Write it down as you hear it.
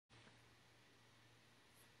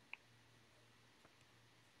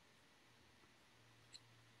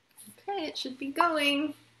Okay, it should be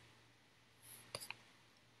going.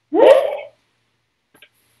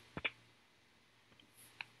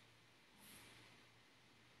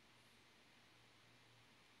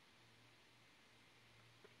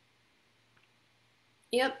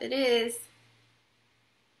 Yep, it is.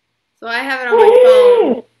 So I have it on my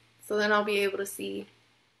phone, so then I'll be able to see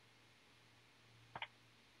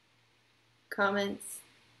comments.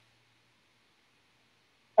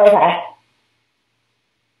 Okay.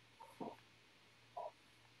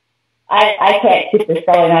 I can't keep this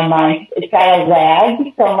going on mine. It's got a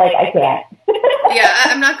lag, so I'm like, I can't. Yeah,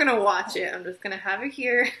 I'm not going to watch it. I'm just going to have it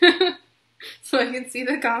here so I can see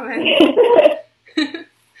the comments.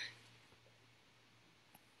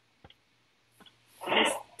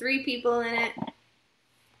 There's 3 people in it.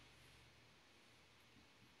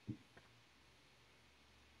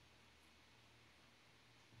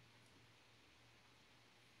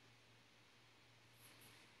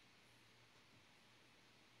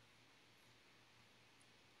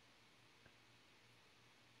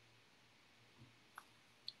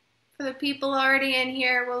 For the people already in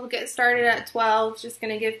here, we'll get started at 12. Just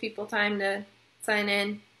going to give people time to sign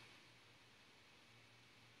in.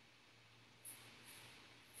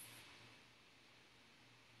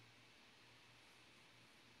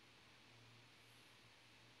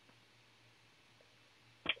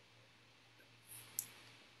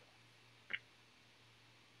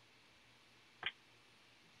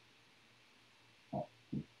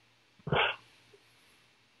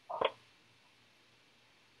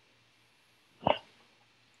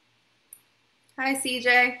 Hi,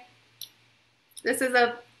 CJ. This is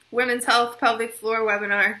a Women's Health Pelvic Floor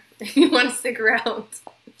webinar if you want to stick around.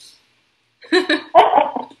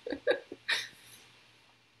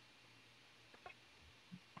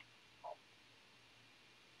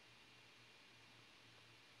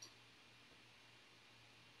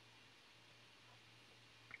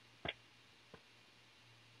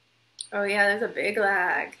 Oh yeah, there's a big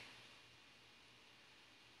lag.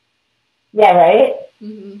 Yeah, right?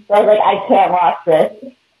 Mm-hmm. So I was like, I can't watch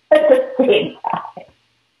this at the same time.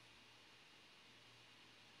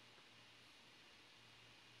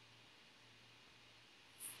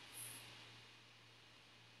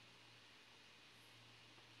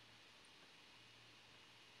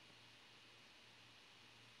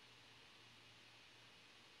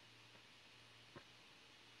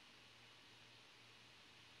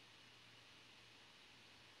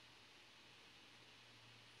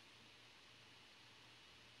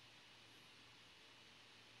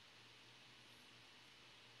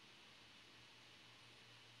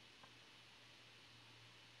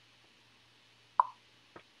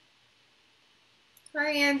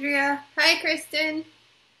 Hi, Andrea. Hi, Kristen.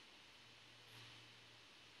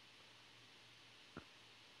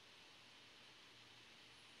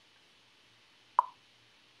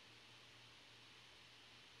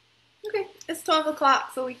 Okay, it's 12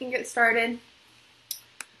 o'clock, so we can get started.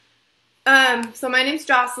 So my name's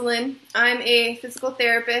Jocelyn. I'm a physical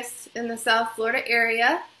therapist in the South Florida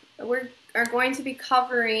area. We are going to be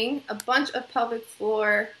covering a bunch of pelvic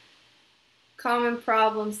floor common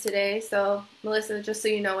problems today. So Melissa, just so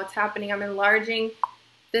you know what's happening, I'm enlarging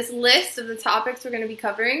this list of the topics we're going to be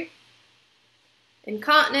covering.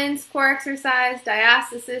 Incontinence, core exercise,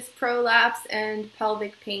 diastasis, prolapse, and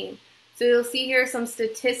pelvic pain. So you'll see here some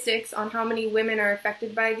statistics on how many women are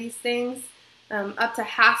affected by these things. Up to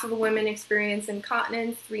half of women experience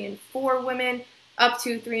incontinence, 3 in 4 women, up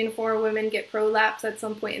to 3 in 4 women get prolapse at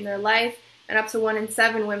some point in their life, and up to 1 in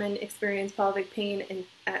 7 women experience pelvic pain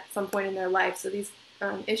at some point in their life. So these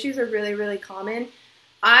issues are really, really common.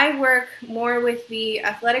 I work more with the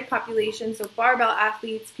athletic population, so barbell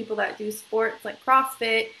athletes, people that do sports like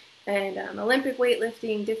CrossFit and Olympic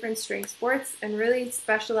weightlifting, different strength sports, and really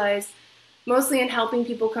specialize mostly in helping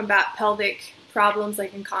people combat pelvic problems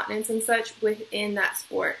like incontinence and such within that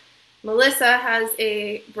sport. Melissa has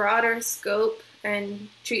a broader scope and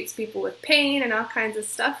treats people with pain and all kinds of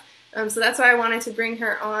stuff. So that's why I wanted to bring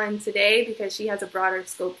her on today, because she has a broader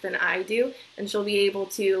scope than I do, and she'll be able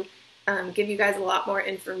to give you guys a lot more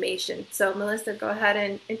information. So Melissa, go ahead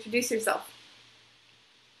and introduce yourself.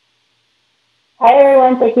 Hi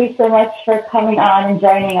everyone, thank you so much for coming on and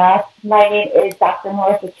joining us. My name is Dr.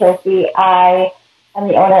 Melissa Trophy. I am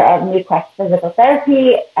the owner of New Quest Physical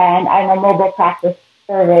Therapy, and I'm a mobile practice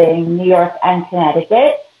serving New York and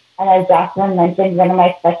Connecticut. And as Jocelyn mentioned, one of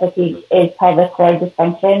my specialties is pelvic floor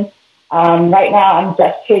dysfunction. Right now I'm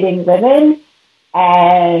just treating women,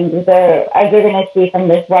 and as you're going to see from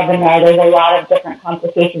this webinar, there's a lot of different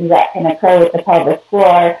complications that can occur with the pelvic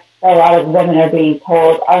floor that a lot of women are being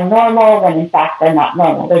told are normal when in fact they're not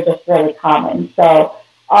normal. They're just really common. So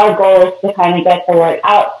our goal is to kind of get the word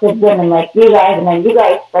out to women like you guys, and then you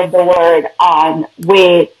guys spread the word on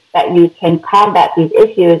ways that you can combat these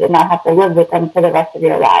issues and not have to live with them for the rest of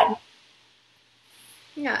your lives.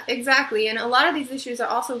 Yeah, exactly. And a lot of these issues are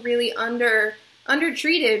also really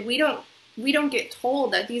undertreated. We don't get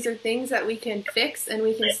told that these are things that we can fix and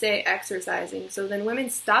we can stay exercising. So then women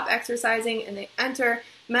stop exercising and they enter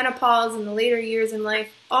menopause in the later years in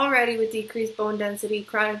life already with decreased bone density,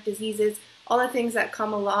 chronic diseases, all the things that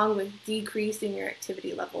come along with decreasing your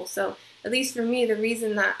activity level. So at least for me, the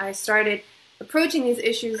reason that I started approaching these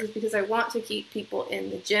issues is because I want to keep people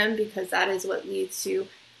in the gym, because that is what leads to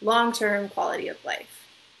long-term quality of life.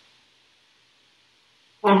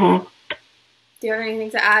 Mm-hmm. Do you have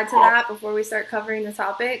anything to add to that before we start covering the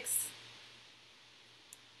topics?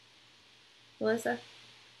 Melissa?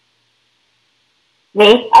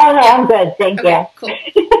 Me? Oh, no, I'm good. Thank you. Cool.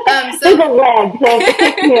 There's a lag, so it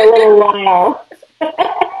takes me a little while.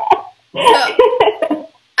 So,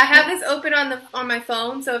 I have this open on my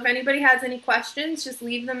phone, so if anybody has any questions, just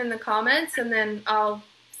leave them in the comments, and then I'll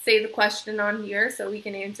say the question on here so we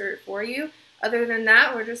can answer it for you. Other than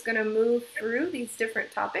that, we're just going to move through these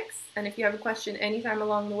different topics, and if you have a question anytime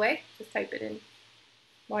along the way, just type it in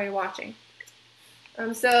while you're watching.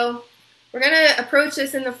 So we're going to approach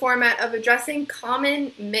this in the format of addressing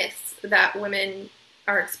common myths that women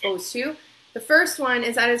are exposed to. The first one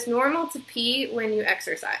is that it's normal to pee when you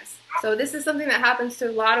exercise. So this is something that happens to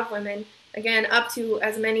a lot of women, again, up to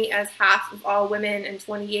as many as half of all women and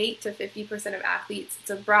 28 to 50% of athletes. It's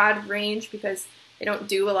a broad range because they don't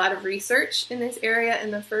do a lot of research in this area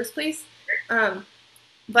in the first place.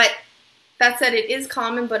 But that said, it is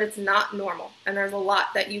common, but it's not normal. And there's a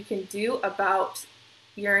lot that you can do about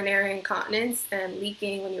urinary incontinence and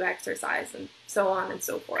leaking when you exercise and so on and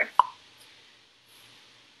so forth.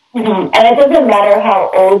 Mm-hmm. And it doesn't matter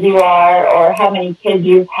how old you are or how many kids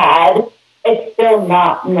you've had, it's still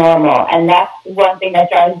not normal. And that's one thing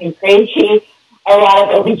that drives me crazy. A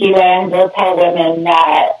lot of OBGYNs will tell women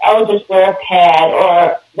that, oh, just wear a pad,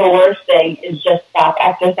 or the worst thing is just stop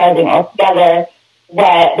exercising altogether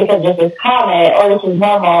because this is common or this is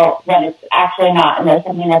normal, when it's actually not, and there's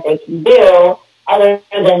something that they can do other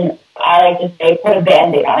than, I like to say, put a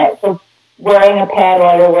Band-Aid on it. So wearing a pad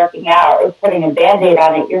while you're working out or putting a Band-Aid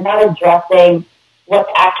on it, you're not addressing what's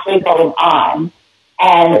actually going on.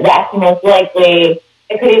 And that's most likely,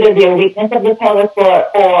 it could either be a weakness of the pelvic floor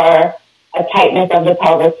or a tightness of the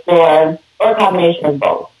pelvic floor, or a combination of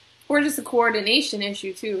both. Or just a coordination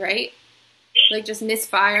issue too, right? Like just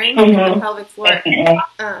misfiring in the pelvic floor.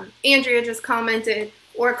 Andrea just commented,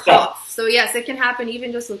 or cough. So yes, it can happen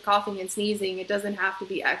even just with coughing and sneezing. It doesn't have to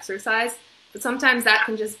be exercise. But sometimes that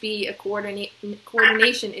can just be a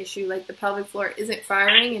coordination issue, like the pelvic floor isn't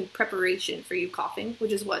firing in preparation for you coughing,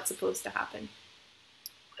 which is what's supposed to happen.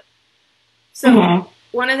 So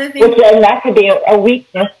one of the things... And that could be a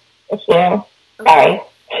weakness as well. Okay.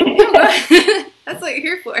 Sorry. That's what you're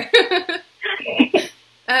here for.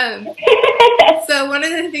 So one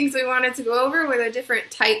of the things we wanted to go over were the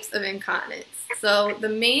different types of incontinence. So the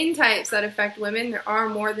main types that affect women, there are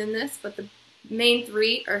more than this, but the main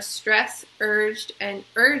three are stress, urge, and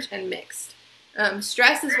mixed.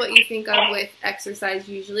 Stress is what you think of with exercise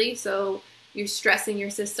usually. So you're stressing your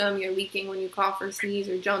system, you're leaking when you cough or sneeze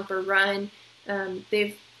or jump or run.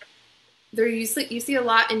 You see a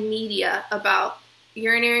lot in media about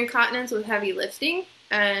urinary incontinence with heavy lifting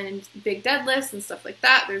and big deadlifts and stuff like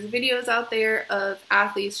that. There's videos out there of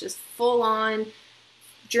athletes just full on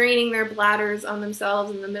draining their bladders on themselves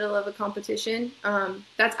in the middle of a competition.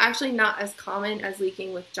 That's actually not as common as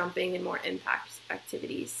leaking with jumping and more impact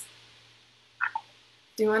activities.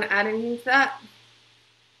 Do you want to add anything to that?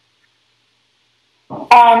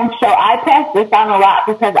 So I pass this on a lot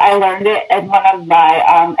because I learned it in one of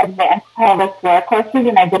my advanced pelvic floor courses,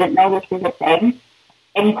 and I didn't know this was a thing.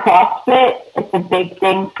 In CrossFit, it's a big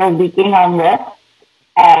thing for leaking on lifts,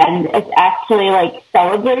 and it's actually like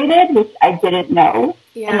celebrated, which I didn't know.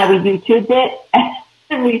 Yeah. And then we YouTubed it,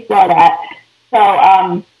 and we saw that.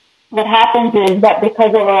 So what happens is that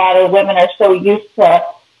because of a lot of women are so used to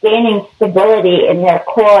gaining stability in their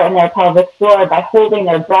core and their pelvic floor by holding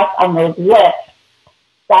their breath on those lifts,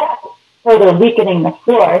 that's further weakening the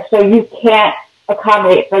floor. So you can't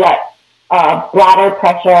accommodate for that bladder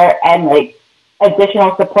pressure and like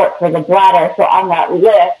additional support for the bladder. So on that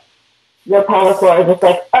lift, your pelvic floor is just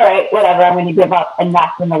like, all right, whatever, I'm going to give up, and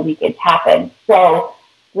that's when the leakage happens. So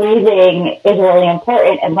breathing is really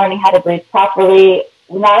important, and learning how to breathe properly,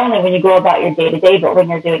 not only when you go about your day-to-day, but when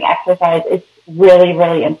you're doing exercise, is really,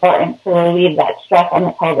 really important to relieve that stress on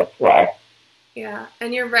the pelvic floor. Yeah,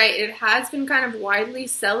 and you're right. It has been kind of widely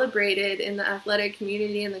celebrated in the athletic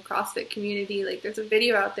community and the CrossFit community. Like, there's a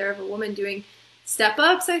video out there of a woman doing step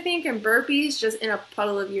ups, I think, and burpees just in a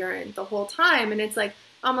puddle of urine the whole time. And it's like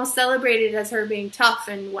almost celebrated as her being tough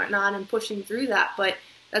and whatnot and pushing through that. But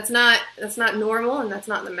that's not normal, and that's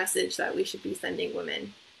not the message that we should be sending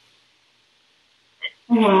women.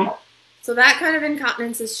 Mm-hmm. So that kind of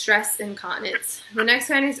incontinence is stress incontinence. The next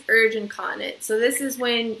kind is urge incontinence. So this is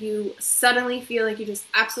when you suddenly feel like you just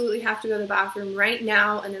absolutely have to go to the bathroom right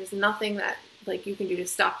now, and there's nothing that like you can do to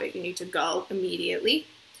stop it. You need to go immediately.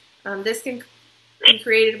 This can be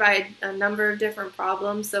created by a number of different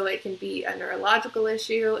problems. So it can be a neurological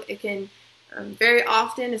issue. It can very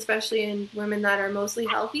often, especially in women that are mostly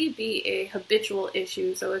healthy, be a habitual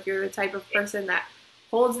issue. So if you're the type of person that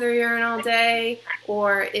holds their urine all day,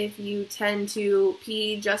 or if you tend to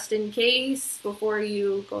pee just in case before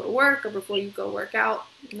you go to work or before you go work out,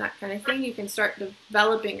 and that kind of thing, you can start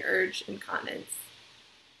developing urge incontinence.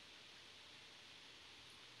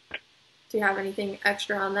 Do you have anything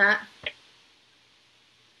extra on that?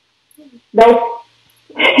 Nope.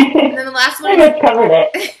 And then the last one I covered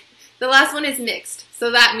it. The last one is mixed.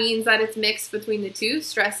 So that means that it's mixed between the two,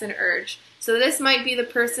 stress and urge. So this might be the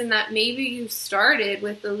person that maybe you started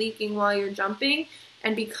with the leaking while you're jumping,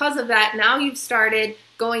 and because of that, now you've started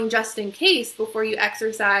going just in case before you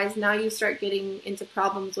exercise. Now you start getting into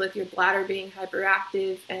problems with your bladder being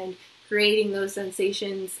hyperactive and creating those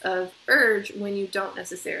sensations of urge when you don't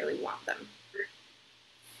necessarily want them.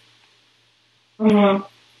 Mm-hmm.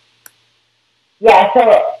 Yeah,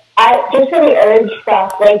 so just for the urge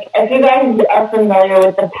stuff, like if you guys are familiar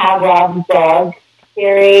with the Pavlov's dog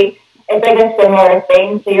theory, it's like a similar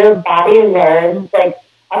thing. So your body learns, like,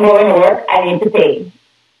 I'm going to work, I need to pee.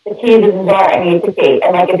 The keys is in the door, I need to pee.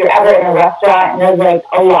 And like if you're ever in a restaurant and there's like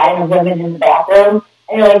a line of women in the bathroom,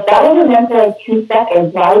 and you're like, that wasn't meant for like 2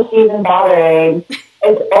 seconds, why was she even bothering?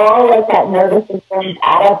 It's all like that nervous system's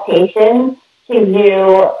adaptation to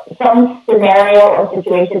you, some scenario or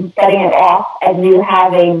situation setting it off as you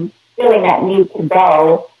feeling that need to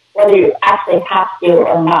go, whether you actually have to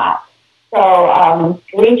or not. So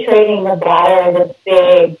retraining the bladder is a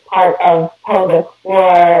big part of pelvic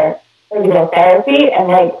floor physical therapy, and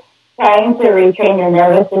like trying to retrain your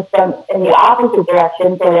nervous system in the opposite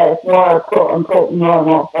direction so that it's more quote unquote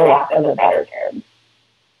normal, for lack of a better term.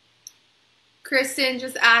 Kristen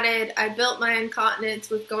just added, I built my incontinence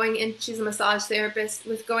with going in, she's a massage therapist,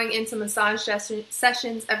 with going into massage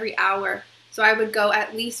sessions every hour. So I would go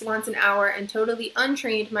at least once an hour and totally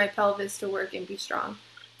untrained my pelvis to work and be strong.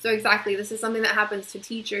 So exactly, this is something that happens to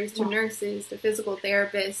teachers, to nurses, to physical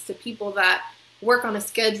therapists, to people that work on a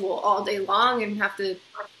schedule all day long and have to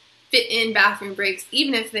fit in bathroom breaks,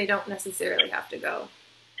 even if they don't necessarily have to go.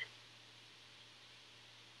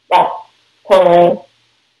 Yeah, totally.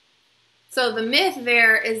 So the myth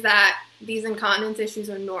there is that these incontinence issues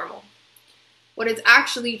are normal. What is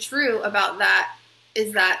actually true about that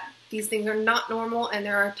is that these things are not normal, and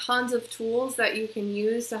there are tons of tools that you can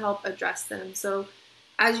use to help address them. So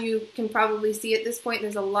as you can probably see at this point,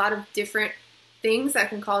 there's a lot of different things that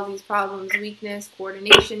can cause these problems: weakness,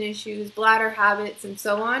 coordination issues, bladder habits, and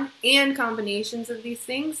so on, and combinations of these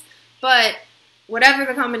things. But whatever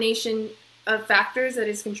the combination of factors that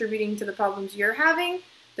is contributing to the problems you're having,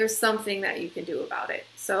 there's something that you can do about it.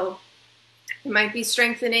 So it might be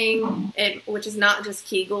strengthening, which is not just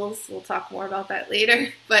Kegels. We'll talk more about that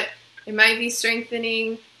later. But it might be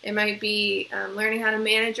strengthening. It might be learning how to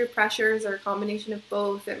manage your pressures, or a combination of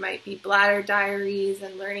both. It might be bladder diaries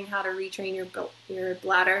and learning how to retrain your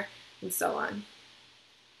bladder, and so on.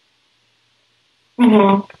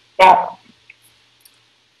 Mm-hmm. Yeah.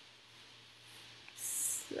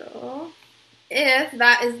 So if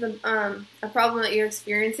that is a problem that you're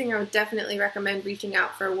experiencing, I would definitely recommend reaching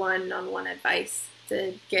out for one-on-one advice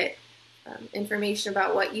to get information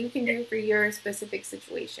about what you can do for your specific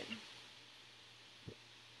situation.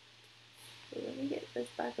 So let me get this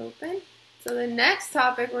back open. So the next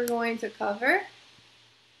topic we're going to cover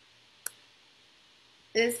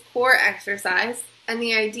is core exercise, and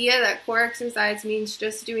the idea that core exercise means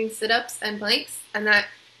just doing sit-ups and planks, and that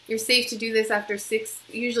you're safe to do this after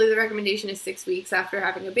usually the recommendation is 6 weeks after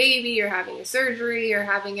having a baby or having a surgery or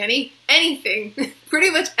having anything, pretty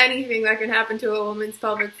much anything that can happen to a woman's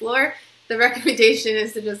pelvic floor. The recommendation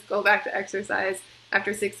is to just go back to exercise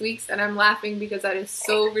after 6 weeks. And I'm laughing because that is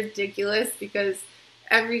so ridiculous, because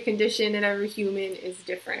every condition and every human is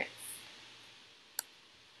different.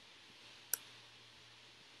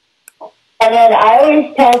 And then I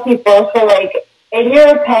always tell people, so like,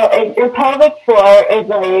 your pelvic floor is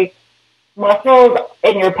like muscles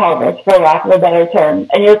in your pelvis, for lack of a better term.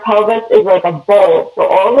 And your pelvis is like a bowl. So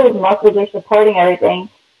all those muscles are supporting everything.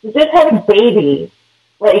 You just have a baby,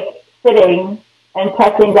 like, sitting and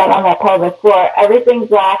pressing down on that pelvic floor. Everything's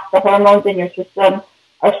lax. The hormones in your system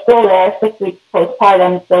are still there 6 weeks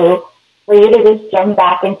postpartum. So for you to just jump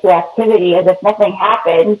back into activity as if nothing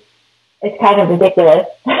happened, it's kind of ridiculous.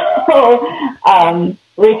 So,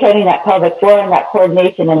 retraining that pelvic floor and that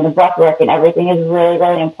coordination and the breath work and everything is really,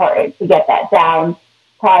 really important to get that down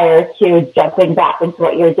prior to jumping back into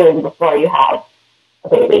what you're doing before you had a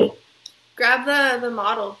baby. Grab the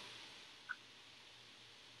model.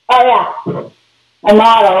 Oh, yeah. A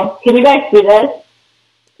model. Can you guys see this?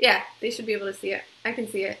 Yeah, they should be able to see it. I can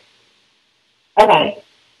see it. Okay.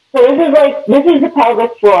 So this is the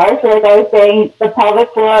pelvic floor. So like I was saying, the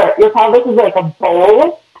pelvic floor, your pelvis is like a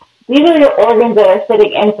bowl. These are your organs that are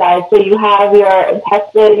sitting inside. So you have your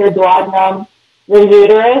intestine, your duodenum, your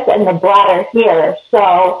uterus, and the bladder here.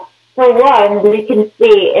 So for one, we can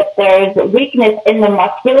see if there's weakness in the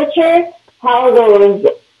musculature, how those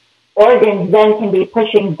organs then can be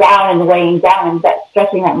pushing down and weighing down and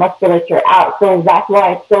stretching that musculature out. So that's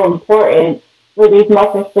why it's so important for these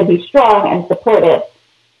muscles to be strong and supportive.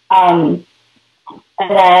 And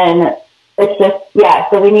then it's just, yeah,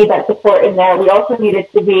 so we need that support in there. We also need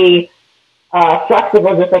it to be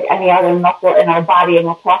flexible, just like any other muscle in our body, and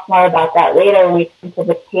we'll talk more about that later when we come to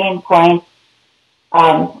the pain points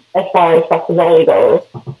as far as flexibility goes.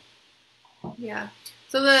 Yeah.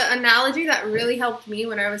 So the analogy that really helped me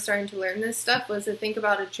when I was starting to learn this stuff was to think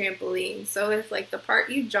about a trampoline. So if like the part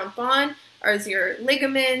you jump on is your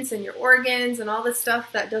ligaments and your organs and all the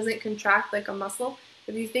stuff that doesn't contract like a muscle,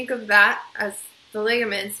 if you think of that as the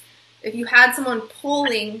ligaments, if you had someone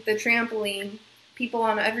pulling the trampoline, people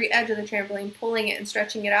on every edge of the trampoline pulling it and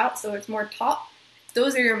stretching it out so it's more taut,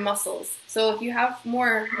 those are your muscles. So if you have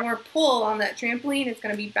more pull on that trampoline, it's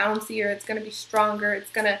going to be bouncier, it's going to be stronger,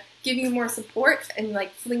 it's going to give you more support and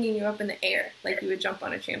like flinging you up in the air like you would jump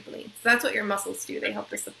on a trampoline. So that's what your muscles do. They help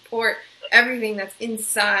to support everything that's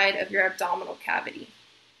inside of your abdominal cavity.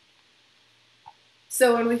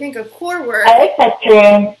 So when we think of core work... I like that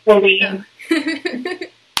trampoline. Oh.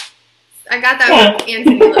 I got that from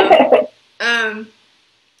Anthony Lowe.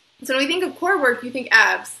 So when we think of core work, you think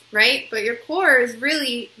abs, right? But your core is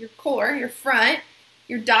really your core, your front,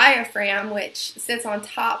 your diaphragm, which sits on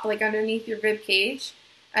top, like underneath your rib cage,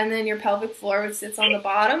 and then your pelvic floor, which sits on the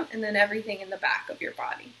bottom, and then everything in the back of your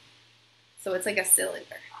body. So it's like a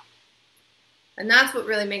cylinder. And that's what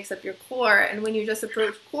really makes up your core. And when you just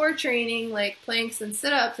approach core training, like planks and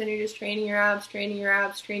sit-ups, and you're just training your abs, training your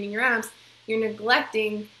abs, training your abs, you're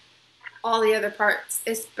neglecting all the other parts,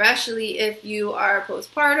 especially if you are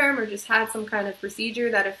postpartum or just had some kind of procedure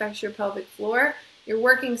that affects your pelvic floor. You're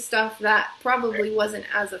working stuff that probably wasn't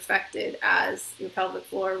as affected as your pelvic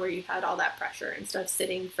floor where you had all that pressure and stuff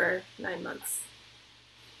sitting for 9 months.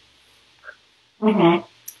 Mm-hmm.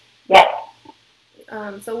 Yeah.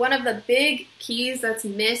 So one of the big keys that's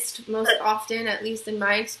missed most often, at least in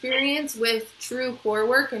my experience, with true core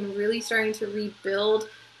work and really starting to rebuild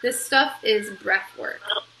this stuff is breath work.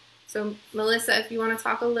 So, Melissa, if you want to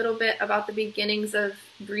talk a little bit about the beginnings of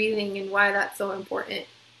breathing and why that's so important.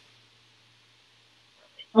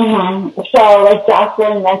 Mm-hmm. So, like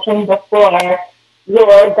Jocelyn mentioned before,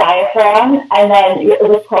 your diaphragm, and then it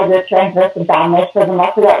was called your transverse abdominis, so the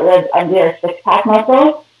muscle that lives under your six-pack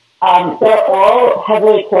muscle, they're all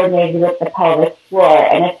heavily coordinated with the pelvic floor.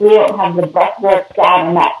 And if we don't have the breath work down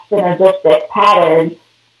in that synergistic pattern,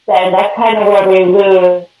 then that's kind of where we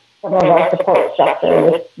lose some of our support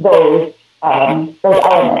structure with those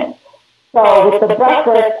elements. So with the breath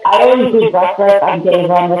work, I always do breath work on day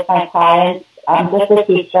one with my clients just to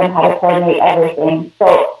teach them how to coordinate everything.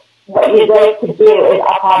 So what you'd like to do is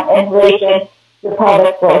upon inhalation, your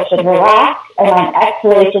pelvic floor should relax, and on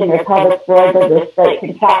exhalation, your pelvic floor does a slight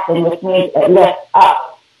contraction, which means it lifts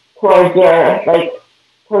up towards your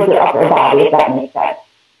upper body, if that makes sense.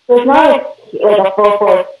 So it's not like a full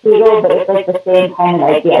force Kegel, but it's like the same kind of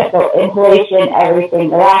idea. So inhalation, everything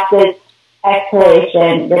relaxes.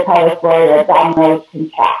 Exhalation, your pelvic floor, your abdominals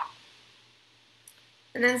contract.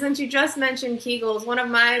 And then since you just mentioned Kegels, one of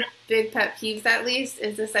my big pet peeves, at least,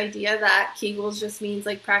 is this idea that Kegels just means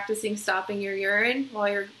like practicing stopping your urine while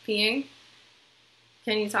you're peeing.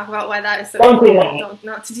 Can you talk about why that is so important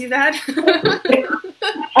not to do that?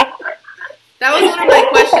 That was one of my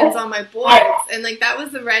questions on my boards, and like that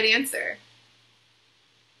was the right answer.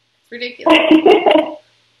 It's ridiculous.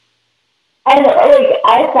 And like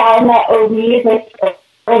I found that OBs like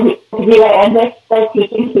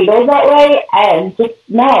teaching Kegels that way, and just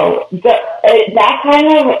no, that kind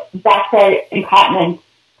of backfire incontinence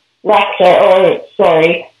lecture or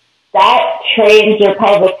story, that trains your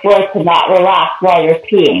pelvic floor to not relax while you're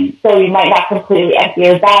peeing. So you might not completely empty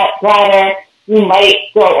your bladder. You might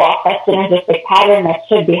go off that synergistic pattern that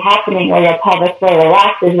should be happening where your pelvic floor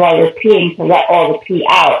relaxes while you're peeing to let all the pee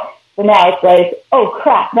out. So now it's like, oh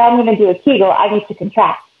crap, now I'm going to do a Kegel. I need to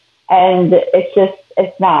contract. And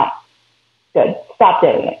it's not good. Stop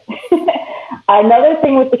doing it. Another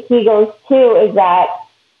thing with the Kegels too is that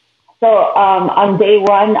on day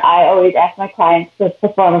one, I always ask my clients to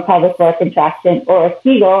perform a pelvic floor contraction or a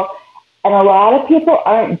Kegel, and a lot of people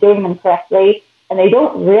aren't doing them correctly, and they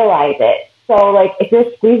don't realize it. So, like, if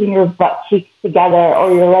you're squeezing your butt cheeks together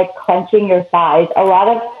or you're, like, clenching your thighs, a lot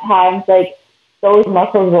of times, like, those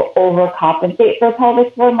muscles will overcompensate for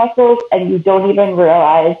pelvic floor muscles, and you don't even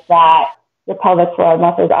realize that the pelvic floor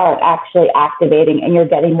muscles aren't actually activating, and you're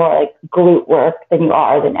getting more, like, glute work than you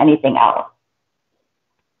are than anything else.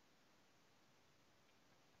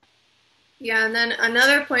 Yeah, and then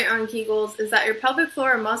another point on Kegels is that your pelvic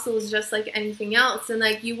floor muscle is just like anything else. And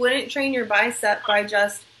like you wouldn't train your bicep by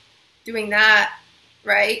just doing that,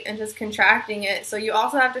 right? And just contracting it. So you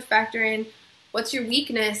also have to factor in what's your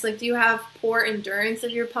weakness? Like, do you have poor endurance of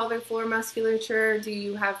your pelvic floor musculature? Do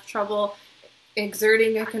you have trouble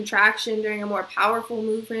exerting a contraction during a more powerful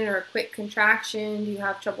movement or a quick contraction? Do you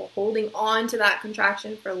have trouble holding on to that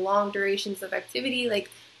contraction for long durations of activity, like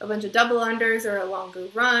a bunch of double unders or a longer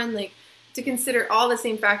run? Like, to consider all the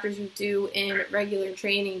same factors you do in regular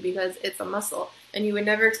training because it's a muscle, and you would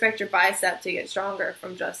never expect your bicep to get stronger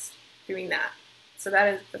from just doing that. So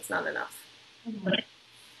that's not enough.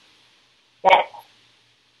 Yes.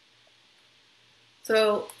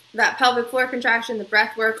 So that pelvic floor contraction, the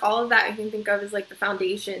breath work, all of that I can think of as like the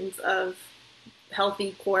foundations of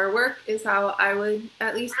healthy core work is how I would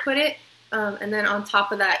at least put it. And then on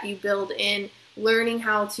top of that, you build in learning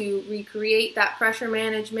how to recreate that pressure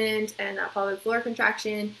management and that pelvic floor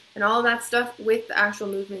contraction and all of that stuff with the actual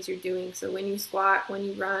movements you're doing. So when you squat, when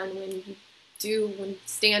you run, when you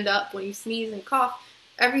stand up, when you sneeze and cough,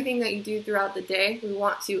 everything that you do throughout the day, we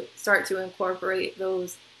want to start to incorporate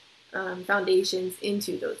those foundations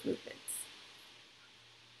into those movements.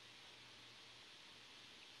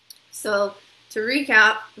 So to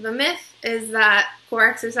recap, the myth is that core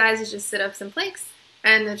exercise is just sit-ups and planks.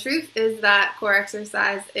 And the truth is that core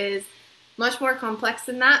exercise is much more complex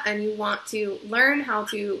than that, and you want to learn how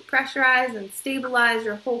to pressurize and stabilize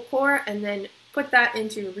your whole core and then put that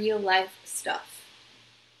into real life stuff.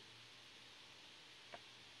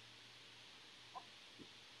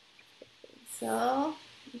 So,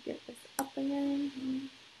 let me get this up again.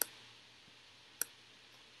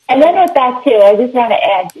 And then with that too, I just want to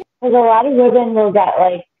add, because a lot of women will get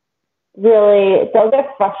like they'll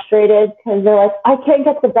get frustrated because they're like, I can't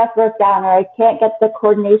get the breath work down or I can't get the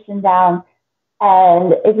coordination down.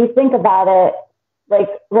 And if you think about it, like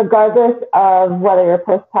regardless of whether you're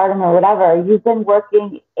postpartum or whatever, you've been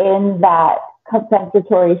working in that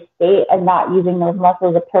compensatory state and not using those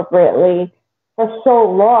muscles appropriately for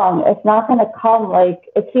so long. It's not going to come like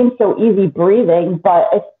it seems so easy breathing, but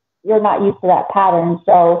if you're not used to that pattern.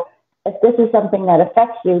 So if this is something that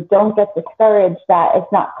affects you, don't get discouraged that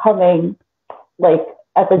it's not coming like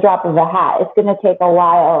at the drop of a hat. It's going to take a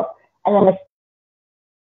while. And then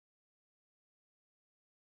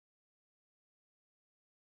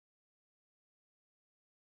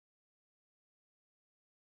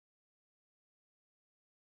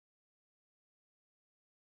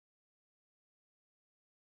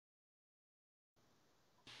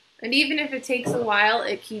And even if it takes a while,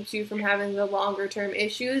 it keeps you from having the longer term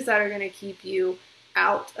issues that are going to keep you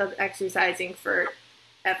out of exercising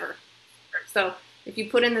forever. So if you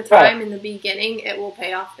put in the time in the beginning, it will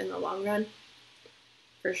pay off in the long run,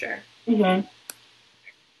 for sure. Mm-hmm.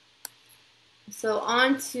 So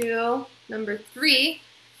on to number 3.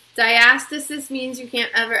 Diastasis means you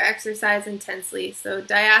can't ever exercise intensely. So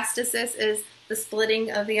diastasis is the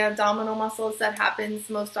splitting of the abdominal muscles that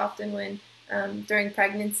happens most often when during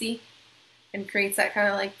pregnancy and creates that kind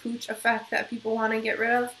of like pooch effect that people want to get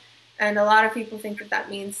rid of. And a lot of people think that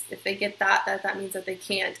means if they get that means that they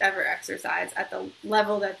can't ever exercise at the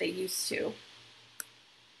level that they used to.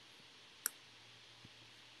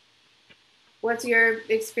 What's your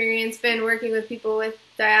experience been working with people with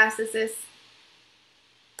diastasis?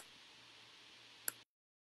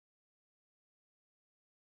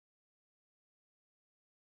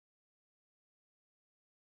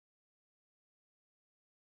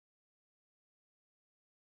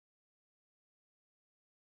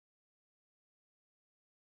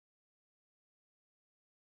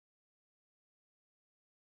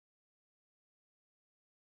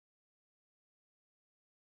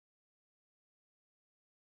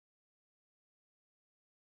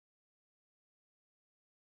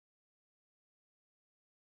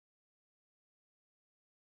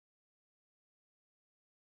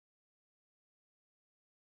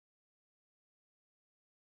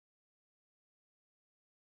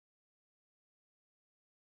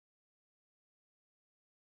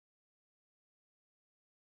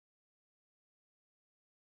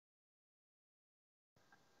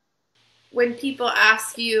 when people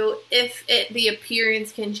ask you if the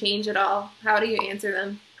appearance can change at all, how do you answer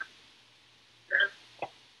them?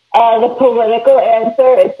 The political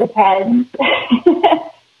answer, it depends.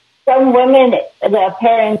 Some women, the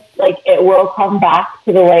appearance, like, it will come back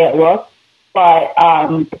to the way it looks, but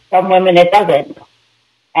some women it doesn't.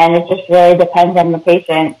 And it just really depends on the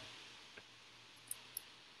patient.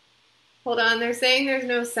 Hold on, they're saying there's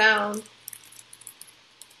no sound.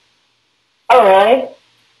 Oh, really?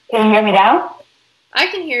 Can you hear me now? I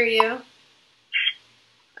can hear you.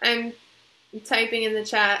 I'm typing in the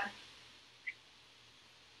chat.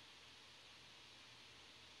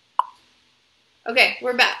 Okay,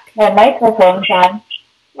 we're back. The microphone's on.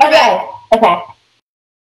 We're back. Okay.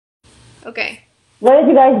 Okay. What did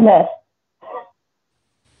you guys miss?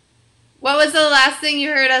 What was the last thing you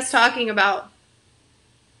heard us talking about?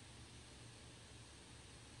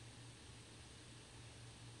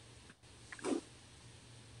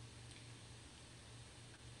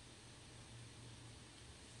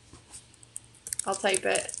 I'll type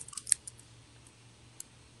it.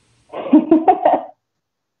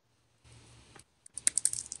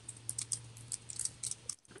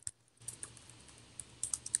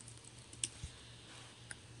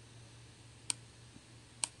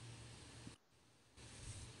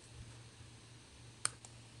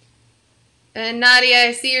 And Nadia,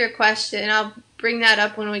 I see your question. I'll bring that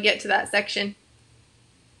up when we get to that section.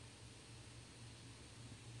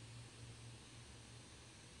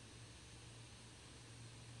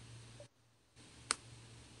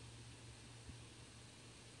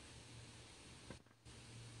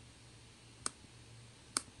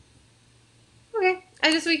 Okay,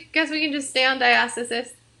 we guess we can just stay on diastasis.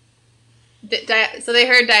 So they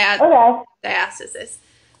heard diastasis.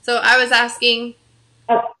 So I was asking.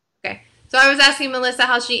 Okay. So I was asking Melissa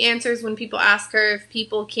how she answers when people ask her if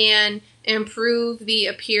people can improve the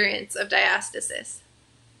appearance of diastasis.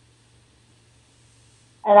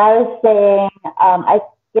 And I was saying, I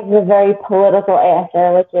give a very political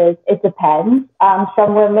answer, which is it depends.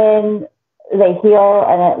 Some women, they heal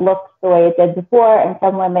and it looks the way it did before, and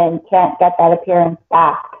some women can't get that appearance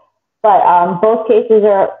back. But both cases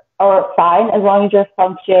are fine as long as your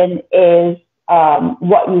function is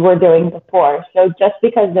what you were doing before. So just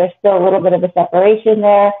because there's still a little bit of a separation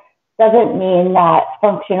there doesn't mean that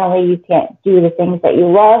functionally you can't do the things that you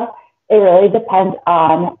love. It really depends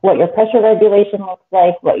on what your pressure regulation looks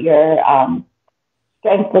like, what your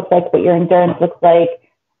strength looks like, what your endurance looks like,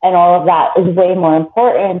 and all of that is way more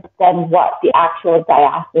important than what the actual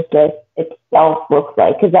diastasis itself looks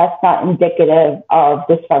like, because that's not indicative of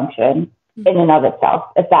dysfunction in and of itself,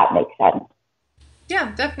 if that makes sense.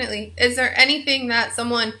 Yeah, definitely. Is there anything that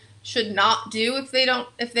someone should not do if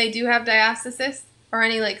they do have diastasis, or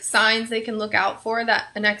any like signs they can look out for that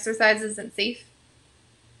an exercise isn't safe?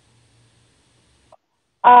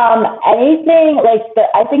 Anything like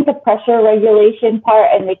I think the pressure regulation part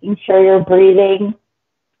and making sure you're breathing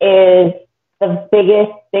is the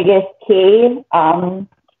biggest key. And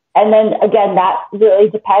then again, that really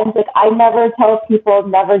depends. Like, I never tell people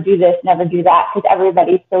never do this, never do that, because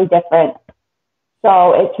everybody's so different.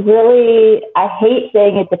 So it's really, I hate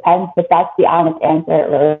saying it depends, but that's the honest answer.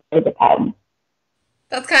 It really depends.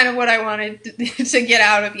 That's kind of what I wanted to get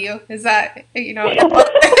out of you, is that,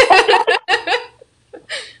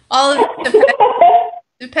 all of it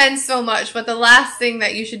depends so much, but the last thing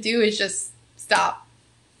that you should do is just stop.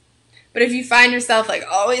 But if you find yourself like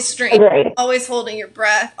always straining, always holding your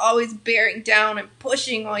breath, always bearing down and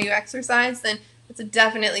pushing while you exercise, then it's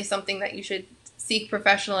definitely something that you should seek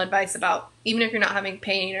professional advice about, even if you're not having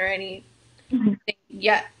pain or anything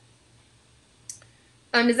yet.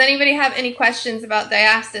 Does anybody have any questions about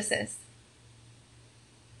diastasis?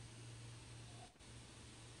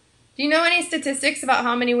 Do you know any statistics about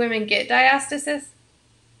how many women get diastasis?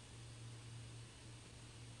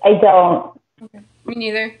 I don't. Okay. Me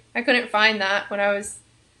neither. I couldn't find that when I was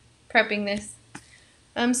prepping this.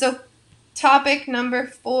 So topic number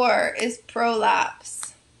 4 is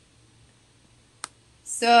prolapse.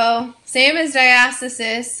 So same as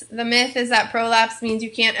diastasis, the myth is that prolapse means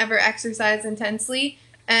you can't ever exercise intensely.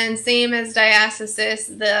 And same as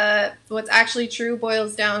diastasis, what's actually true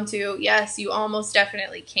boils down to, yes, you almost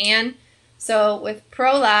definitely can. So with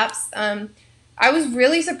prolapse, I was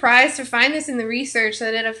really surprised to find this in the research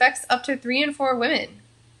that it affects up to 3 in 4 women.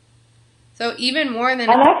 So even more than...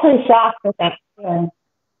 I'm actually shocked with that.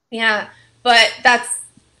 Yeah, but that's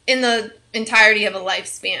in the entirety of a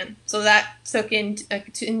lifespan. So that took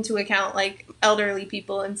into account like elderly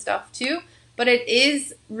people and stuff too. But it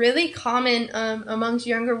is really common amongst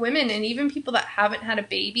younger women and even people that haven't had a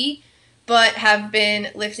baby. but have been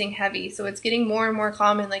lifting heavy. So it's getting more and more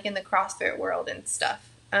common, like in the CrossFit world and stuff.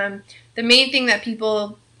 The main thing that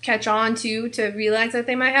people catch on to realize that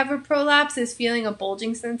they might have a prolapse is feeling a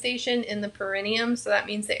bulging sensation in the perineum. So that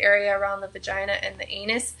means the area around the vagina and the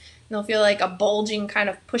anus. And they'll feel like a bulging, kind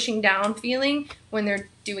of pushing down feeling when they're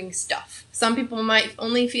doing stuff. Some people might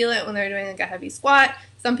only feel it when they're doing like a heavy squat.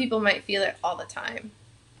 Some people might feel it all the time.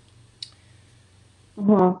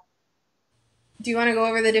 Mm-hmm. Do you want to go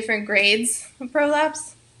over the different grades of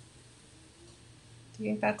prolapse? Do you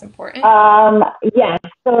think that's important? Yes.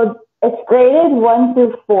 So it's graded 1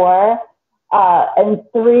 through 4, and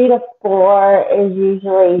 3 to 4 is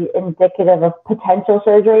usually indicative of potential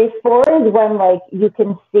surgery. 4 is when like you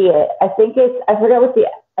can see it. I forget what the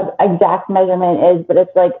exact measurement is, but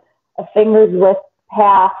it's like a finger's width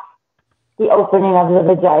past the opening of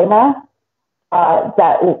the vagina.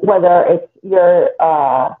 That whether it's your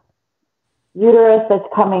uterus that's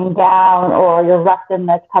coming down or your rectum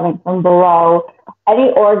that's coming from below,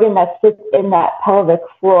 any organ that sits in that pelvic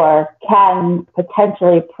floor can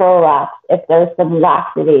potentially prolapse if there's some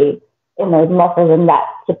laxity in those muscles and that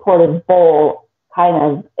supportive bowl kind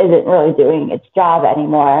of isn't really doing its job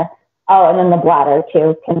anymore. Oh, and then the bladder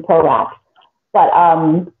too can prolapse. But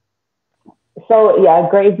so yeah,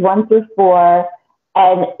 grades 1 through 4.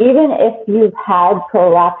 And even if you've had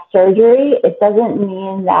prolapse surgery, it doesn't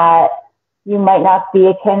mean that you might not be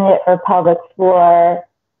a candidate for pelvic floor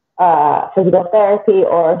physical therapy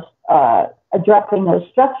or addressing those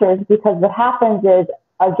structures, because what happens is,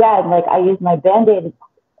 again, like I use my Band-Aid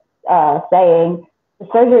saying, the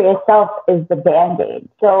surgery itself is the Band-Aid.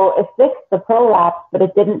 So it fixed the prolapse, but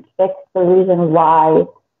it didn't fix the reason why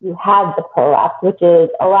you had the prolapse, which is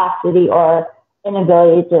a laxity or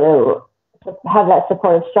inability to have that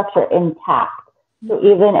supportive structure intact. So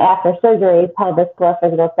even after surgery, pelvic floor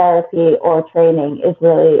physical therapy or training is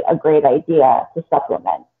really a great idea to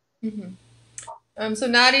supplement. Mm-hmm. So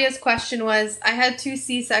Nadia's question was, I had 2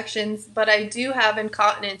 C-sections, but I do have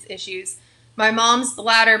incontinence issues. My mom's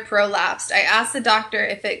bladder prolapsed. I asked the doctor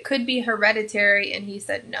if it could be hereditary, and he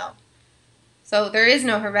said no. So there is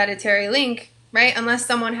no hereditary link, right? Unless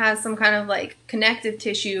someone has some kind of like connective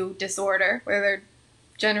tissue disorder where they're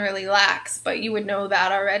generally lax, but you would know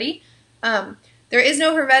that already. There is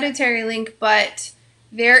no hereditary link, but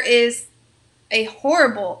there is a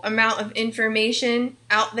horrible amount of information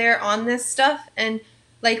out there on this stuff. And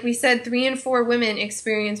like we said, 3 in 4 women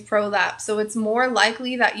experience prolapse. So it's more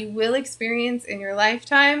likely that you will experience in your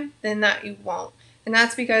lifetime than that you won't. And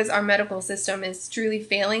that's because our medical system is truly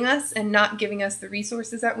failing us and not giving us the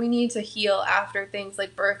resources that we need to heal after things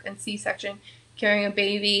like birth and C-section, carrying a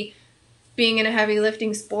baby, being in a heavy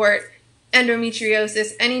lifting sport,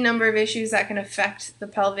 endometriosis, any number of issues that can affect the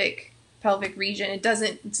pelvic region.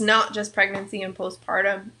 It's not just pregnancy and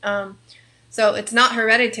postpartum. So it's not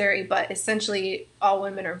hereditary, but essentially all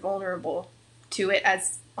women are vulnerable to it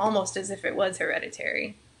as almost as if it was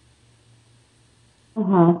hereditary.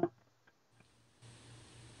 Mm-hmm.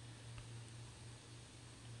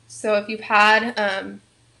 So if you've had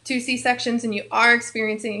 2 C-sections and you are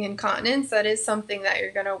experiencing incontinence, that is something that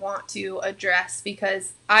you're going to want to address,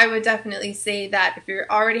 because I would definitely say that if you're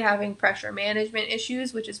already having pressure management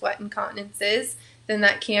issues, which is what incontinence is, then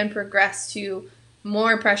that can progress to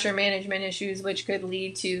more pressure management issues, which could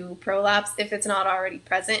lead to prolapse if it's not already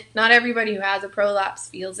present. Not everybody who has a prolapse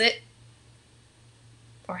feels it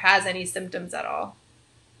or has any symptoms at all.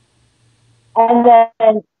 And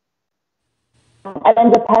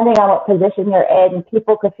then depending on what position you're in,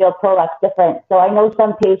 people could feel prolapse different. So I know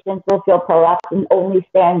some patients will feel prolapse in only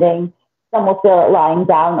standing. Some will feel it lying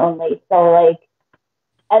down only. So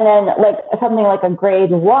and then something like a grade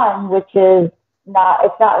 1, which is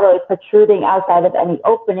it's not really protruding outside of any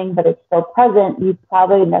opening, but it's still present. You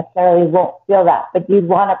probably necessarily won't feel that, but you'd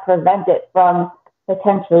want to prevent it from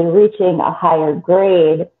potentially reaching a higher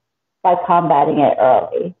grade by combating it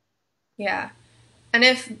early. Yeah. And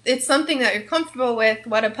if it's something that you're comfortable with,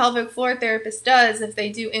 what a pelvic floor therapist does if they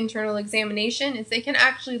do internal examination is they can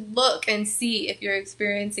actually look and see if you're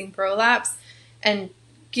experiencing prolapse and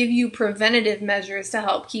give you preventative measures to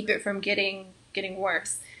help keep it from getting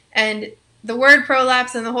worse. And the word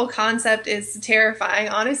prolapse and the whole concept is terrifying,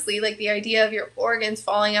 honestly, like the idea of your organs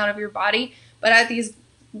falling out of your body. But at these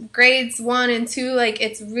grades 1 and 2,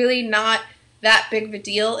 it's really not that big of a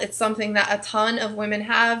deal. It's something that a ton of women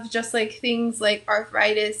have, just like things like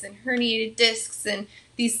arthritis and herniated discs and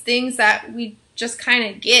these things that we just kind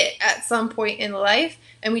of get at some point in life,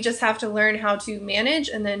 and we just have to learn how to manage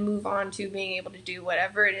and then move on to being able to do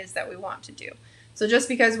whatever it is that we want to do. So just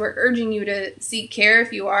because we're urging you to seek care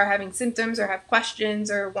if you are having symptoms or have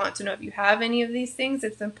questions or want to know if you have any of these things,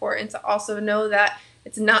 it's important to also know that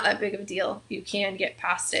it's not that big of a deal. You can get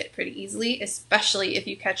past it pretty easily, especially if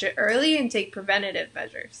you catch it early and take preventative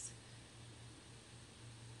measures.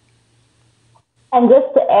 And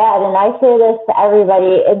just to add, and I say this to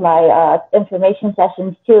everybody in my information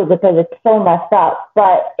sessions too, because it's so messed up,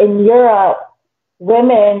 but in Europe,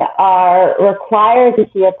 women are required to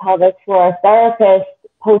see a pelvic floor therapist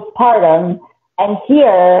postpartum. And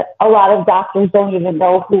here, a lot of doctors don't even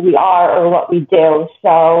know who we are or what we do.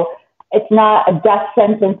 So it's not a death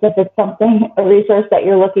sentence if it's something, a resource that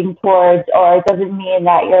you're looking towards, or it doesn't mean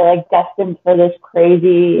that you're like destined for this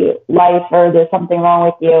crazy life or there's something wrong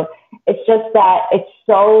with you. It's just that it's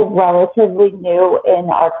so relatively new in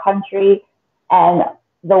our country and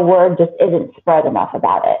the word just isn't spread enough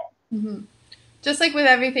about it. Mm-hmm. Just like with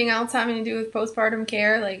everything else having to do with postpartum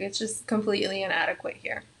care, like it's just completely inadequate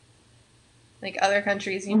here. Like other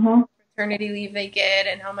countries, you know, maternity leave they get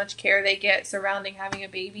and how much care they get surrounding having a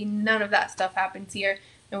baby, none of that stuff happens here.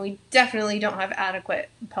 And we definitely don't have adequate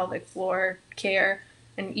pelvic floor care.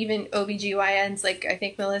 And even OBGYNs, like I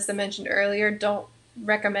think Melissa mentioned earlier, don't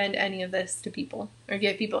recommend any of this to people or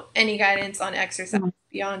give people any guidance on exercise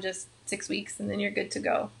beyond just 6 weeks, and then you're good to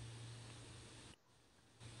go.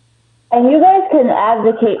 And you guys can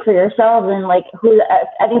advocate for yourselves, and like who,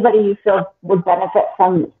 anybody you feel would benefit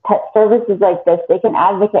from services like this, they can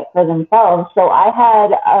advocate for themselves. So I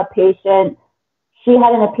had a patient, she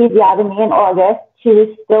had an episiotomy in August. She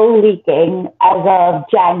was still leaking as of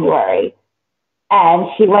January.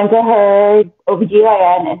 And she went to her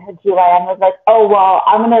OBGYN, and her GYN was like, oh, well,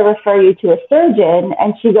 I'm going to refer you to a surgeon.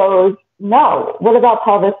 And she goes, no, what about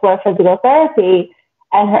pelvic floor physical therapy?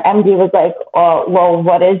 And her MD was like, oh, well,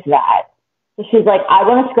 what is that? So she's like, I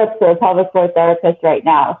want a script for a pelvic floor therapist right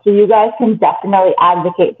now. So you guys can definitely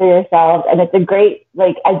advocate for yourselves. And it's a great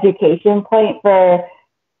like education point for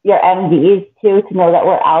your MDs too, to know that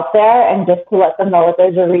we're out there, and just to let them know that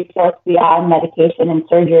there's a resource beyond medication and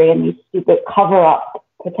surgery and these stupid cover up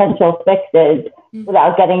potential fixes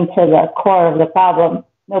without getting to the core of the problem.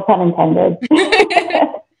 No pun intended.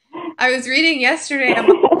 I was reading yesterday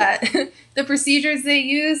about that. The procedures they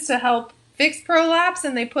use to help fix prolapse,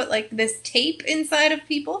 and they put like this tape inside of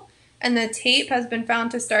people, and the tape has been found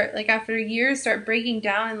to start, like after years, start breaking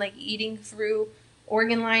down and like eating through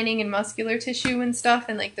organ lining and muscular tissue and stuff,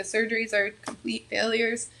 and like the surgeries are complete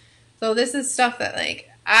failures. So this is stuff that like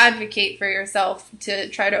advocate for yourself to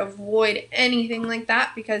try to avoid anything like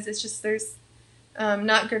that, because it's just there's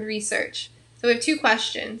not good research. So we have 2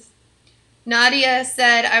 questions. Nadia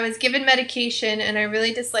said, I was given medication and I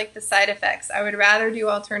really dislike the side effects. I would rather do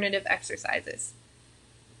alternative exercises.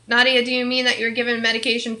 Nadia, do you mean that you're given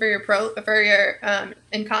medication for your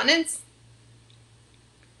incontinence?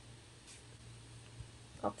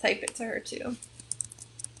 I'll type it to her too.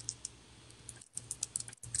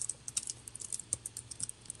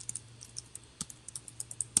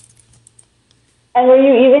 And were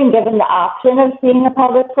you even given the option of seeing a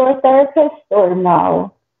pelvic floor therapist, or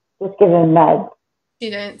no? Just given meds?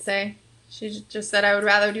 She didn't say. She just said, I would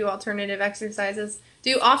rather do alternative exercises.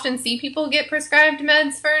 Do you often see people get prescribed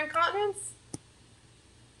meds for incontinence?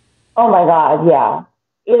 Oh my God, yeah.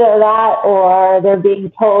 Either that or they're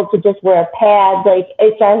being told to just wear a pad. Like,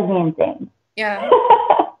 it drives me insane. Yeah.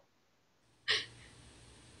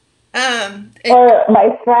 Or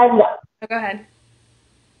my friend. Oh, go ahead.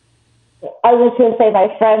 I was going to say,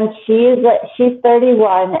 my friend, she's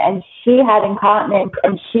 31 and she had incontinence,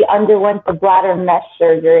 and she underwent the bladder mesh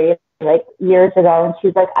surgery like years ago. And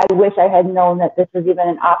she's like, I wish I had known that this was even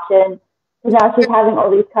an option. Because now she's having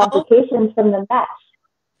all these complications from the mesh.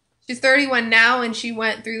 She's 31 now, and she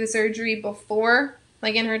went through the surgery before,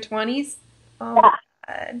 like in her 20s. Oh, yeah.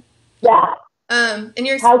 God. Yeah. And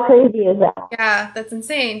you're, how crazy is that? Yeah, that's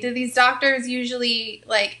insane. Do these doctors usually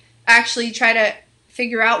like actually try to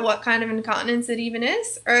figure out what kind of incontinence it even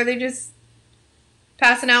is, or are they just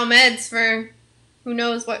passing out meds for who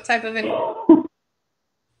knows what type of incontinence?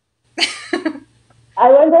 I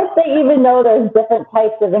wonder if they even know there's different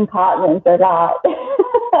types of incontinence or not.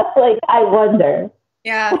 Like, I wonder.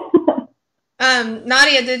 Yeah.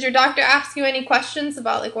 Nadia, did your doctor ask you any questions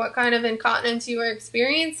about like what kind of incontinence you were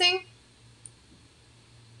experiencing?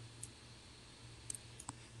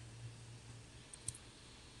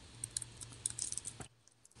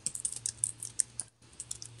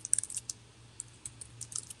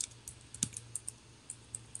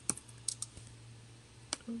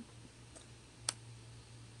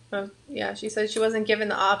 Oh, yeah, she said she wasn't given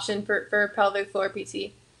the option for pelvic floor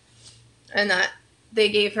PT, and that they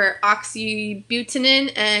gave her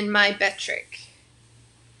oxybutynin and Mybetriq.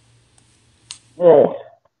 Ugh,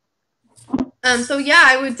 So yeah,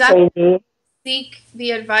 I would definitely crazy. seek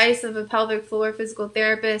the advice of a pelvic floor physical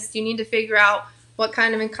therapist. You need to figure out what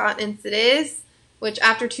kind of incontinence it is, which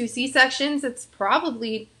after 2 C-sections, it's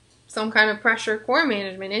probably some kind of pressure core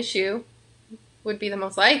management issue, would be the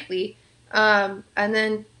most likely. And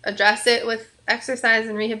then address it with exercise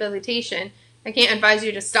and rehabilitation. I can't advise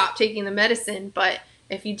you to stop taking the medicine, but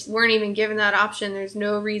if you weren't even given that option, there's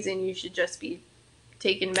no reason you should just be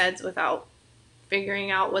taking meds without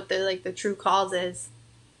figuring out what the true cause is.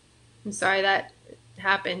 I'm sorry that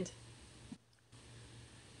happened.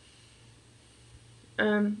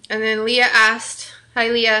 And then Leah asked, "Hi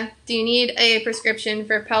Leah, do you need a prescription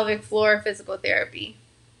for pelvic floor physical therapy?"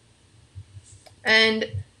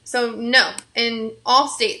 And so no, in all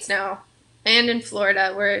states now, and in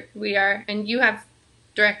Florida where we are, and you have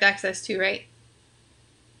direct access too, right?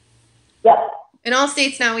 Yep. In all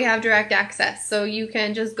states now we have direct access, so you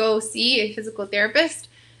can just go see a physical therapist,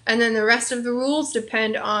 and then the rest of the rules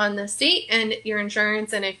depend on the state and your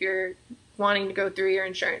insurance, and if you're wanting to go through your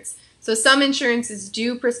insurance. So some insurances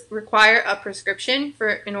do require a prescription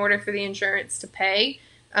in order for the insurance to pay,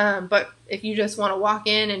 but if you just want to walk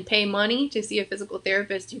in and pay money to see a physical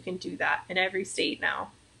therapist, you can do that in every state now.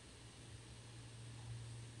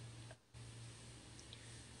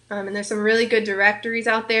 And there's some really good directories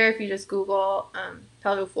out there if you just Google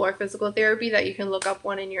pelvic floor physical therapy, that you can look up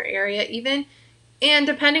one in your area even. And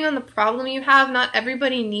depending on the problem you have, not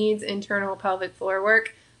everybody needs internal pelvic floor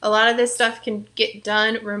work. A lot of this stuff can get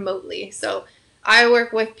done remotely. So I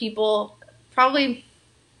work with people, probably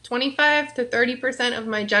 25 to 30% of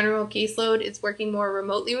my general caseload is working more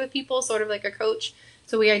remotely with people, sort of like a coach.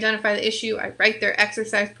 So we identify the issue, I write their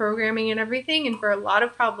exercise programming and everything, and for a lot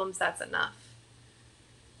of problems, that's enough.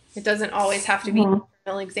 It doesn't always have to be an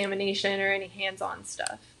internal examination or any hands-on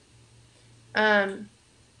stuff.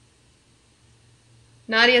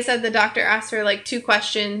 Nadia said the doctor asked her like 2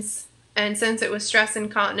 questions, and since it was stress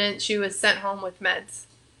incontinence, she was sent home with meds.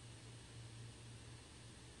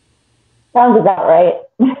 Sounds about right.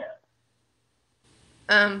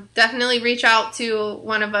 Definitely reach out to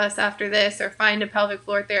one of us after this, or find a pelvic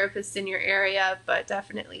floor therapist in your area, but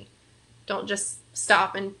definitely don't just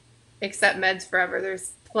stop and accept meds forever.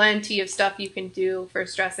 There's plenty of stuff you can do for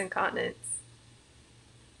stress incontinence.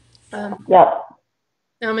 Yep.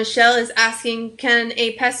 Now Michelle is asking, can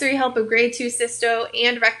a pessary help a grade 2 cysto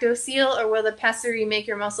and rectocele, or will the pessary make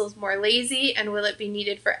your muscles more lazy, and will it be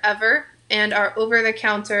needed forever? And are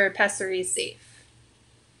over-the-counter pessaries safe?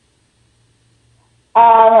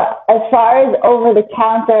 As far as over the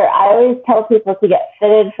counter, I always tell people to get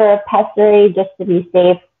fitted for a pessary just to be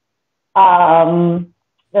safe.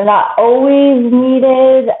 They're not always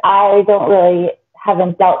needed. I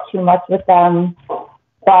haven't dealt too much with them,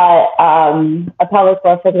 but a pelvic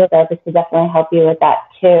floor physical therapist could definitely help you with that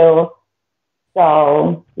too.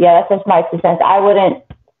 So yeah, that's just my 2 cents. I wouldn't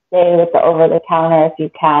stay with the over the counter if you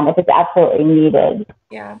can, if it's absolutely needed.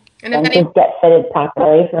 Yeah, and just get fitted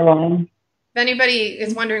properly for one. If anybody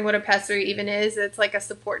is wondering what a pessary even is, it's like a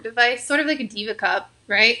support device, sort of like a Diva cup,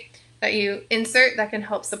 right? That you insert that can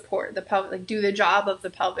help support the pelvic, like do the job of the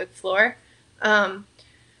pelvic floor. And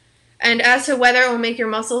as to whether it will make your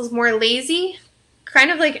muscles more lazy,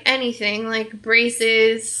 kind of like anything, like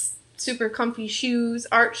braces, super comfy shoes,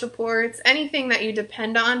 arch supports, anything that you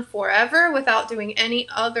depend on forever without doing any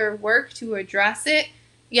other work to address it,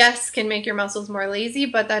 yes, can make your muscles more lazy,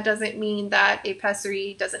 but that doesn't mean that a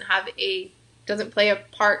pessary doesn't play a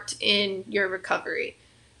part in your recovery.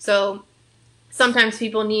 So sometimes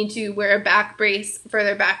people need to wear a back brace for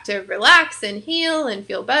their back to relax and heal and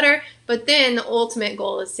feel better, but then the ultimate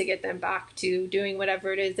goal is to get them back to doing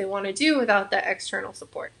whatever it is they want to do without that external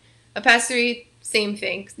support. A pessary, same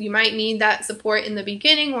thing. You might need that support in the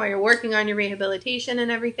beginning while you're working on your rehabilitation and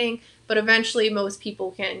everything, but eventually most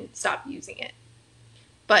people can stop using it.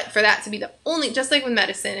 But for that to be the only, just like with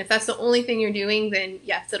medicine, if that's the only thing you're doing, then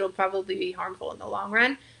yes, it'll probably be harmful in the long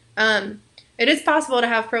run. It is possible to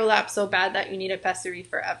have prolapse so bad that you need a pessary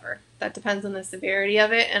forever. That depends on the severity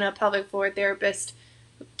of it, and a pelvic floor therapist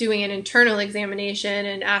doing an internal examination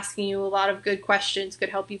and asking you a lot of good questions could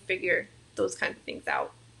help you figure those kind of things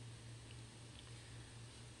out.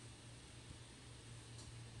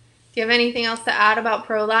 Do you have anything else to add about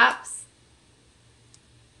prolapse?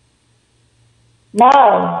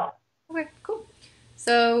 No. Okay, cool.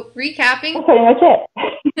 So recapping. That's pretty much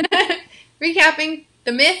it. Recapping,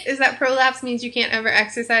 the myth is that prolapse means you can't ever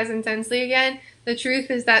exercise intensely again. The truth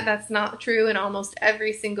is that that's not true in almost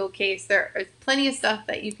every single case. There is plenty of stuff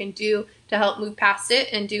that you can do to help move past it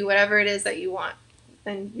and do whatever it is that you want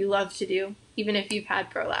and you love to do, even if you've had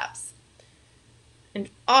prolapse. And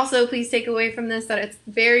also, please take away from this that it's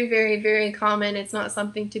very, very, very common. It's not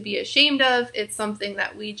something to be ashamed of. It's something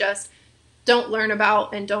that we just don't learn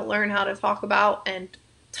about and don't learn how to talk about, and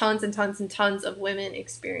tons and tons and tons of women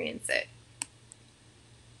experience it.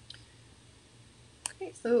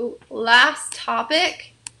 Okay, so last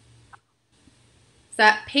topic is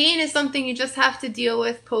that pain is something you just have to deal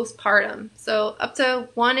with postpartum. So up to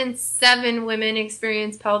 1 in 7 women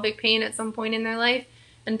experience pelvic pain at some point in their life,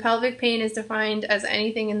 and pelvic pain is defined as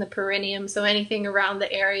anything in the perineum, so anything around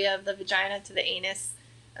the area of the vagina to the anus.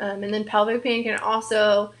 And then pelvic pain can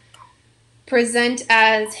also present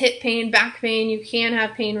as hip pain, back pain. You can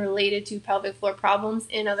have pain related to pelvic floor problems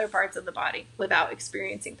in other parts of the body without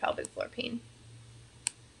experiencing pelvic floor pain.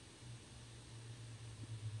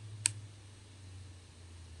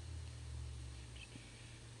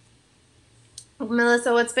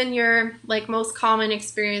 Melissa, what's been your most common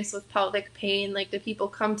experience with pelvic pain? Like, do people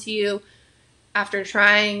come to you after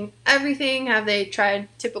trying everything? Have they tried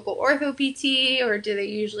typical ortho PT, or do they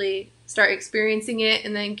usually start experiencing it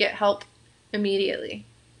and then get help immediately?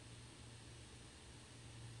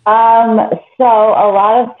 So a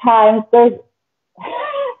lot of times there's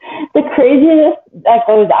the craziness that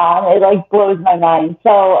goes on. It like blows my mind.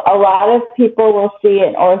 So a lot of people will see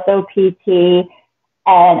an ortho PT.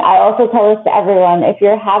 And I also tell this to everyone, if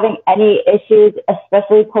you're having any issues,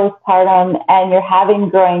 especially postpartum, and you're having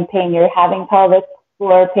groin pain, you're having pelvic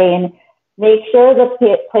floor pain, make sure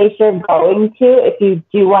the place you're going to, if you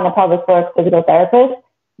do want a pelvic floor physical therapist,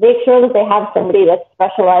 make sure that they have somebody that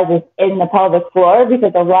specializes in the pelvic floor,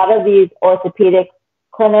 because a lot of these orthopedic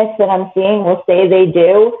clinics that I'm seeing will say they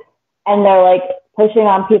do, and they're like pushing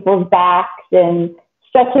on people's backs and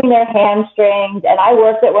stretching their hamstrings. And I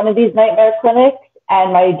worked at one of these nightmare clinics,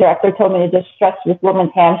 and my director told me to just stretch this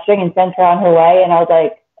woman's hamstring and send her on her way. And I was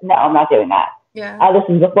like, no, I'm not doing that. Yeah. This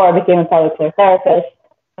is before I became a pelvic floor therapist.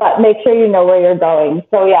 But make sure you know where you're going.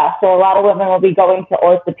 So yeah, so a lot of women will be going to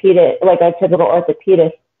orthopedic, like a typical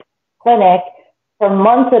orthopedist clinic for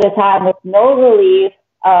months at a time with no relief.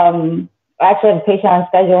 I actually have a patient on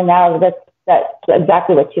schedule now that's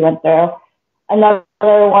exactly what she went through. Another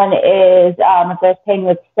one is if there's pain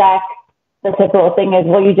with sex, the typical thing is,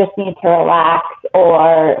 well, you just need to relax,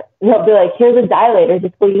 or they'll be like, here's a dilator,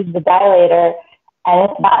 just go use the dilator. And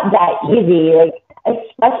it's not that easy. Like,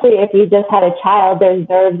 especially if you just had a child, there's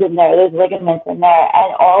nerves in there, there's ligaments in there,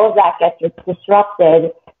 and all of that gets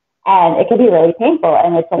disrupted, and it can be really painful,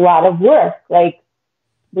 and it's a lot of work. Like,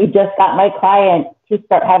 we just got my client to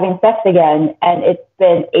start having sex again, and it's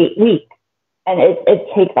been 8 weeks, and it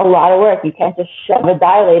takes a lot of work. You can't just shove a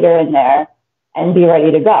dilator in there and be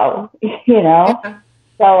ready to go, you know? Yeah.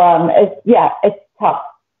 So, it's tough.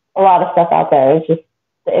 A lot of stuff out there. It's just,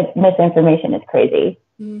 misinformation is crazy.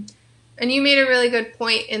 Mm-hmm. And you made a really good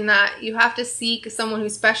point in that you have to seek someone who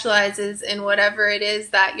specializes in whatever it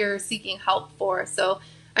is that you're seeking help for. So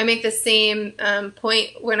I make the same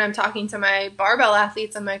point when I'm talking to my barbell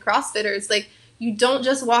athletes and my CrossFitters. Like, you don't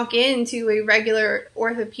just walk into a regular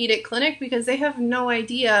orthopedic clinic because they have no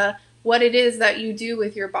idea what it is that you do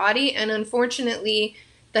with your body. And unfortunately,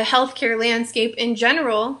 the healthcare landscape in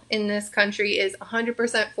general in this country is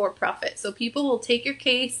 100% for profit. So people will take your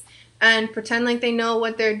case and pretend like they know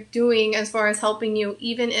what they're doing as far as helping you,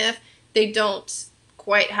 even if they don't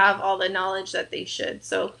quite have all the knowledge that they should.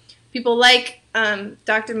 So people like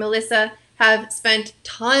Dr. Melissa have spent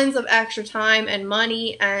tons of extra time and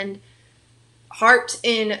money and heart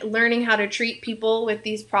in learning how to treat people with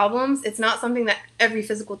these problems. It's not something that every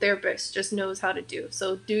physical therapist just knows how to do.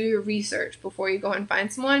 So do your research before you go and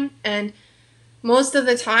find someone. And most of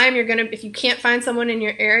the time, if you can't find someone in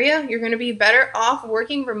your area, you're going to be better off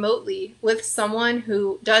working remotely with someone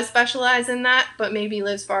who does specialize in that, but maybe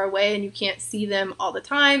lives far away and you can't see them all the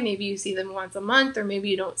time. Maybe you see them once a month, or maybe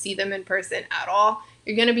you don't see them in person at all.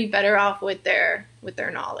 You're going to be better off with their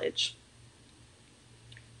knowledge.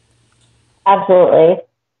 Absolutely.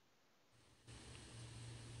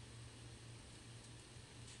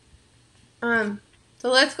 So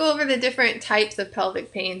let's go over the different types of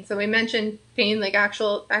pelvic pain. So we mentioned pain like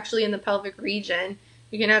actually in the pelvic region.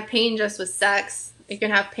 You can have pain just with sex. You can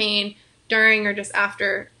have pain during or just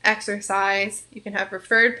after exercise. You can have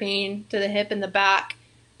referred pain to the hip and the back.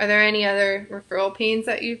 Are there any other referral pains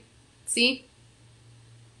that you see?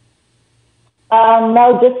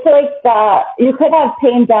 No, just you could have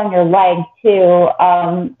pain down your leg too,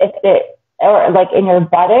 or like in your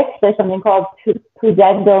buttocks. There's something called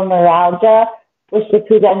pudendal neuralgia, which the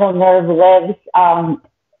pudendal nerve lives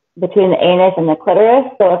between the anus and the clitoris.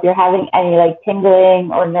 So if you're having any like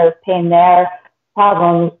tingling or nerve pain there,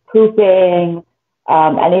 problems pooping,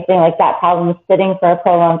 anything like that, problems sitting for a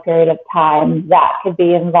prolonged period of time, that could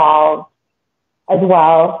be involved as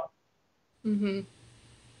well. Mm-hmm.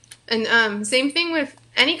 And same thing with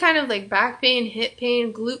any kind of like back pain, hip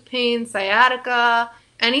pain, glute pain, sciatica,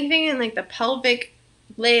 anything in like the pelvic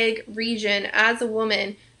leg region. As a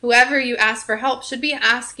woman, whoever you ask for help should be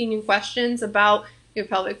asking you questions about your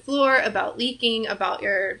pelvic floor, about leaking, about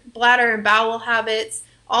your bladder and bowel habits.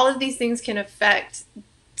 All of these things can affect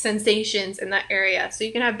sensations in that area. So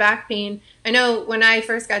you can have back pain. I know when I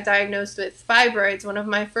first got diagnosed with fibroids, one of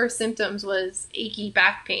my first symptoms was achy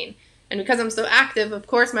back pain. And because I'm so active, of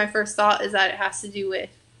course, my first thought is that it has to do with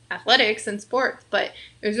athletics and sports. But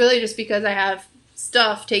it was really just because I have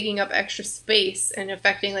stuff taking up extra space and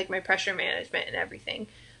affecting like my pressure management and everything.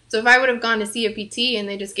 So if I would have gone to see a PT and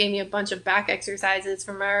they just gave me a bunch of back exercises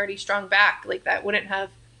for my already strong back, like that wouldn't have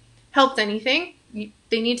helped anything. They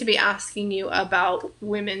need to be asking you about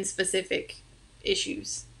women-specific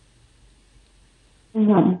issues.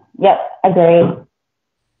 Mm-hmm. Yep, agreed.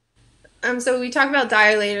 So we talked about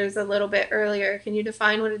dilators a little bit earlier. Can you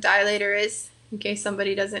define what a dilator is, in case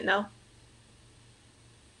somebody doesn't know?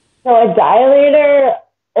 So a dilator,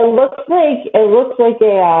 it looks like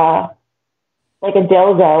a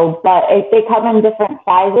dildo, but they come in different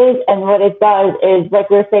sizes. And what it does is, like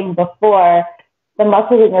we were saying before, the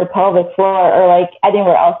muscles in your pelvic floor are like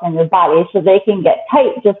anywhere else in your body, so they can get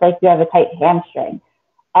tight just like you have a tight hamstring.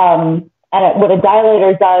 What a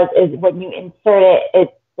dilator does is when you insert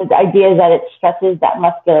it, the idea is that it stretches that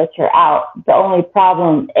musculature out. The only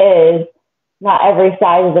problem is not every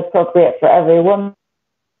size is appropriate for every woman.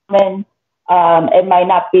 It might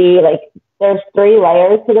not be like, there's 3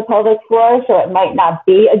 layers to the pelvic floor, so it might not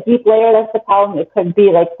be a deep layer that's the problem. It could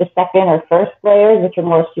be like the second or first layers, which are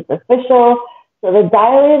more superficial. So the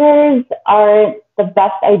dilators aren't the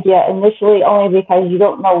best idea initially, only because you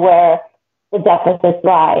don't know where the deficits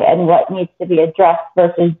lie and what needs to be addressed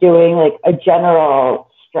versus doing like a general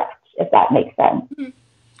stretch, if that makes sense. Mm-hmm.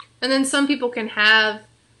 And then some people can have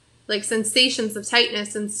like sensations of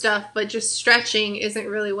tightness and stuff, but just stretching isn't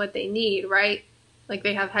really what they need, right? Like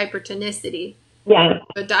they have hypertonicity. Yeah.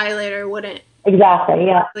 A dilator wouldn't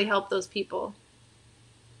really help those people.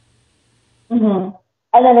 Mm-hmm.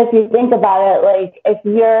 And then if you think about it, like if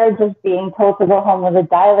you're just being told to go home with a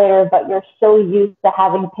dilator, but you're so used to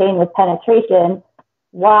having pain with penetration,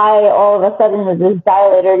 why all of a sudden is this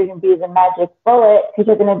dilator going to be the magic bullet? Because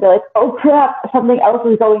you're going to be like, oh crap, something else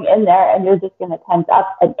is going in there, and you're just going to tense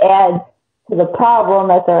up and add to the problem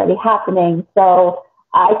that's already happening. So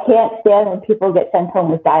I can't stand when people get sent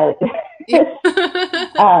home with dilators.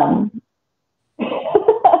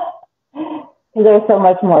 Because there's so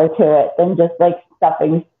much more to it than just like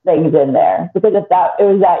stuffing things in there. Because if it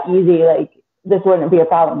was that easy, like this wouldn't be a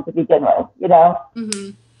problem to begin with, you know?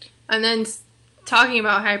 Mm-hmm. And then talking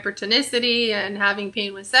about hypertonicity and having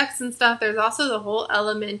pain with sex and stuff, there's also the whole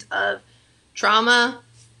element of trauma,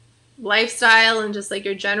 lifestyle, and just like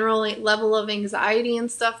your general level of anxiety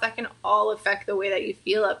and stuff that can all affect the way that you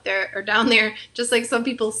feel up there or down there. Just like some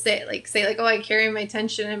people say, oh, I carry my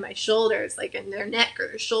tension in my shoulders, like in their neck or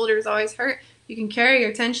their shoulders always hurt. You can carry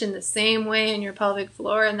your tension the same way in your pelvic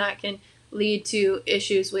floor, and that can lead to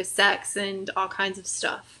issues with sex and all kinds of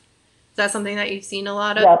stuff. Is that something that you've seen a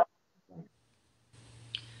lot of? Yep.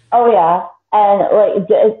 Oh, yeah. And like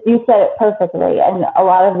you said it perfectly. And a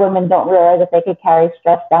lot of women don't realize that they could carry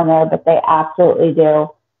stress down there, but they absolutely do.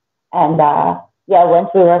 And once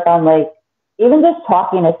we work on like even just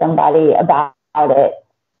talking to somebody about it,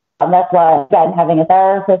 that's why again having a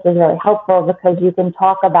therapist is really helpful, because you can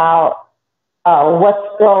talk about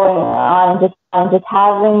what's going on, and just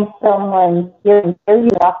having someone hear you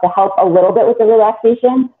enough to help a little bit with the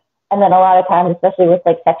relaxation. And then a lot of times, especially with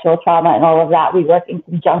like sexual trauma and all of that, we work in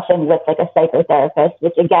conjunction with like a psychotherapist,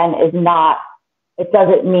 which again it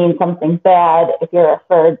doesn't mean something bad. If you're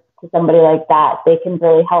referred to somebody like that, they can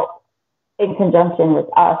really help in conjunction with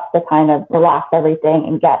us to kind of relax everything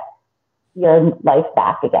and get your life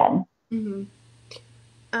back again. Mm-hmm.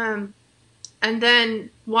 And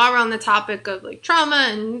then while we're on the topic of like trauma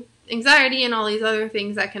and anxiety and all these other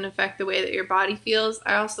things that can affect the way that your body feels,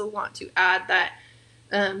 I also want to add that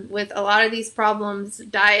with a lot of these problems,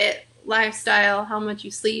 diet, lifestyle, how much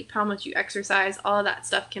you sleep, how much you exercise, all of that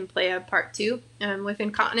stuff can play a part too. With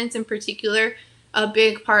incontinence in particular, a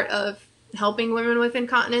big part of helping women with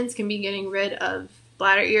incontinence can be getting rid of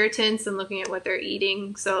bladder irritants and looking at what they're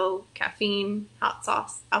eating. So caffeine, hot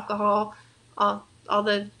sauce, alcohol, all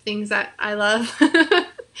the things that I love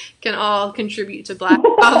can all contribute to bladder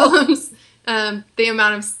problems. The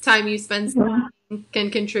amount of time you spend sleeping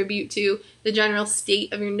can contribute to the general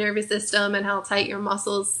state of your nervous system and how tight your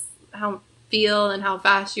muscles, how feel and how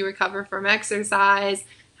fast you recover from exercise,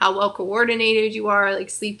 how well coordinated you are. Like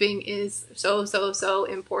sleeping is so, so, so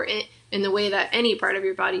important in the way that any part of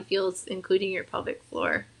your body feels, including your pelvic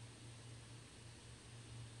floor.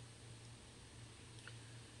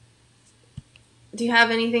 Do you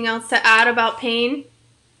have anything else to add about pain?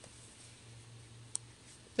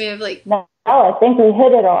 We have like... No, I think we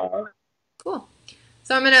hit it all. Cool.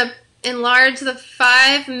 So I'm going to enlarge the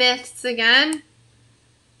 5 myths again.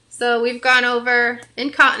 So we've gone over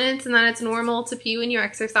incontinence and that it's normal to pee when you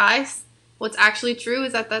exercise. What's actually true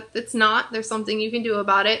is that it's not. There's something you can do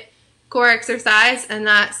about it. Core exercise, and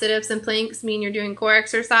that sit-ups and planks mean you're doing core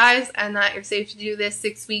exercise and that you're safe to do this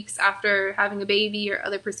 6 weeks after having a baby or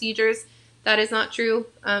other procedures. That is not true.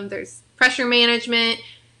 There's pressure management,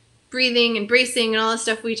 breathing and bracing and all the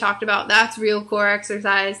stuff we talked about. That's real core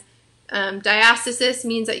exercise. Diastasis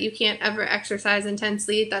means that you can't ever exercise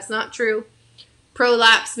intensely. That's not true.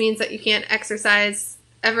 Prolapse means that you can't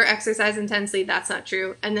ever exercise intensely. That's not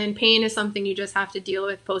true. And then pain is something you just have to deal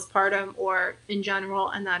with postpartum or in general,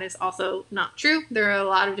 and that is also not true. There are a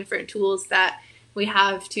lot of different tools that we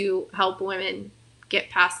have to help women get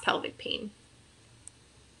past pelvic pain.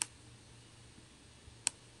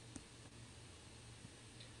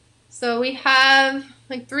 So we have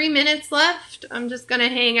like 3 minutes left. I'm just going to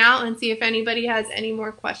hang out and see if anybody has any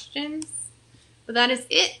more questions. But that is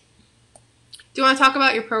it. Do you want to talk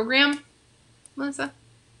about your program, Melissa?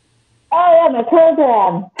 Oh, yeah, my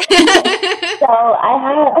program. So I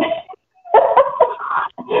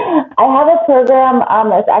have a program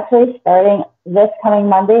that's actually starting this coming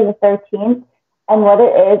Monday, the 13th. And what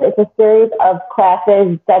it is, it's a series of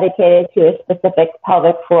classes dedicated to a specific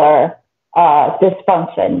pelvic floor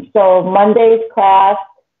dysfunction. So Monday's class,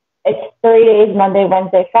 it's 3 days, Monday,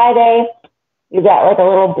 Wednesday, Friday. You get like a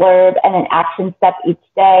little blurb and an action step each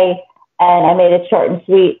day. And I made it short and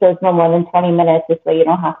sweet, so it's no more than 20 minutes. This way you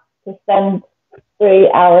don't have to spend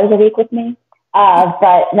 3 hours a week with me.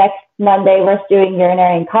 But next Monday, we're doing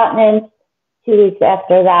urinary incontinence. 2 weeks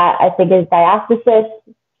after that, I think, is diastasis.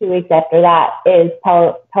 2 weeks after that is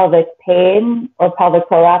pelvic pain or pelvic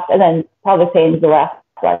prolapse. And then pelvic pain is the last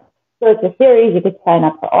one. So it's a series. You could sign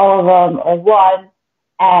up for all of them or one.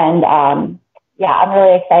 And yeah, I'm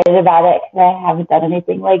really excited about it because I haven't done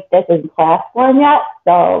anything like this in class form yet.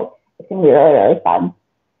 So it's going to be really, really fun.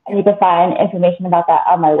 And you can find information about that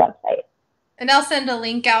on my website. And I'll send a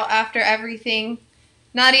link out after everything.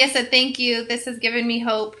 Nadia said, thank you. This has given me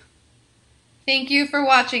hope. Thank you for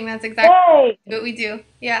watching. That's exactly what we do.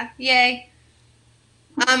 Yeah, yay.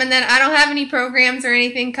 And then I don't have any programs or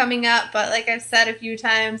anything coming up, but like I've said a few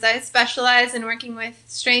times, I specialize in working with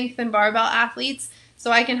strength and barbell athletes,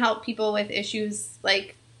 so I can help people with issues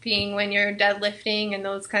like peeing when you're deadlifting and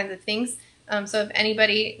those kinds of things. So if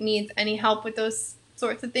anybody needs any help with those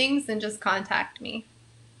sorts of things, then just contact me.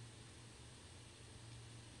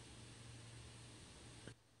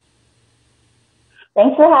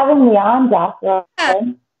 Thanks for having me on, Jocelyn. Yeah.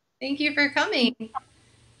 Thank you for coming.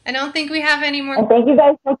 I don't think we have any more. And thank you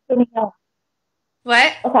guys for tuning in.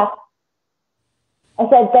 What? Okay. I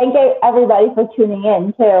said thank you everybody for tuning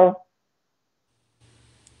in too.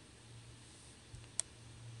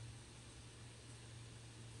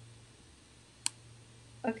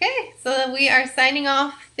 Okay, so we are signing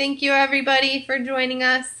off. Thank you everybody for joining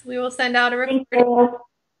us. We will send out a recording.